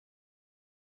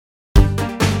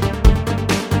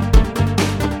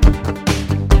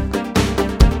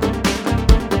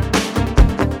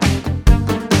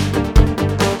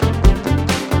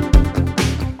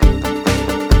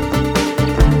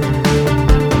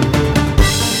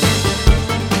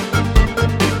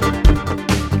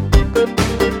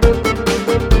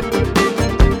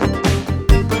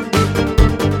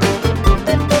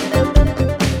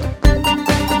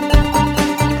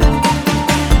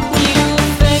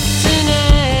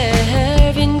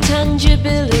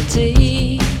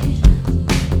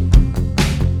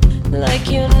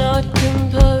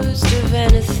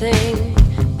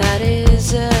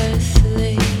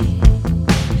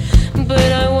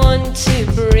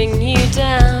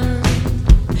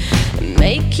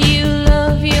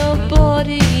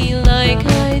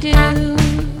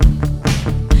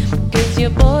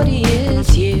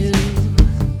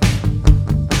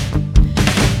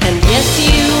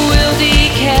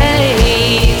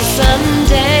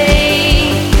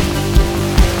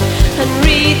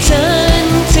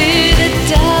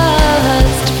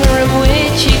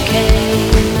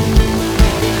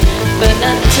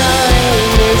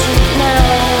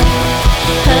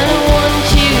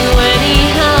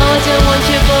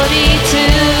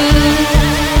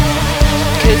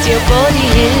your body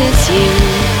is you.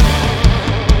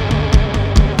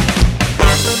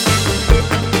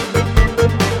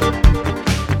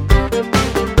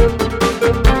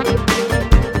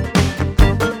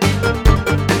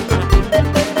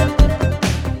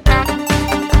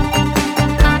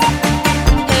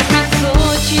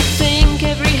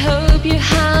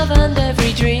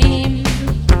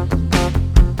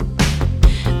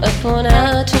 Upon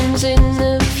atoms in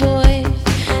the void,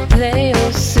 they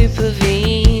all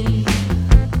supervene,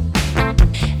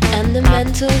 and the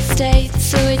mental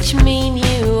states which mean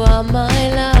you are my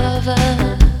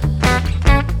lover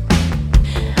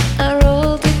are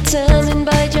all determined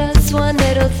by just one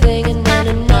little thing and then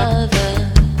another.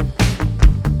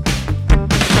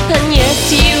 And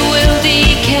yes, you will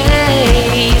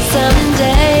decay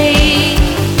someday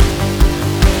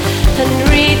and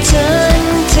return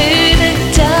to the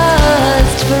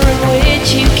dust from which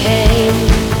you came.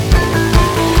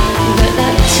 But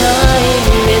that time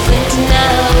isn't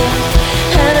now,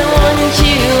 and I want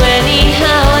you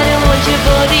anyhow. I don't want your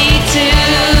body too,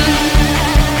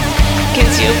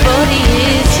 'cause your body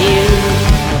is you.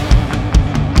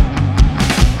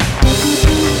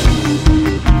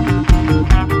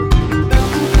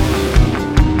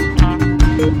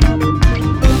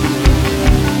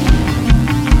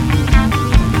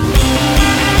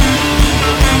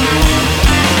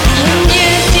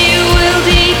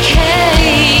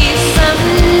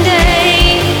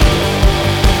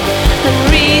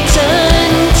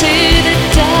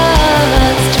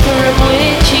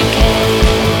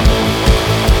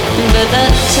 But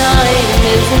that time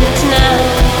isn't now.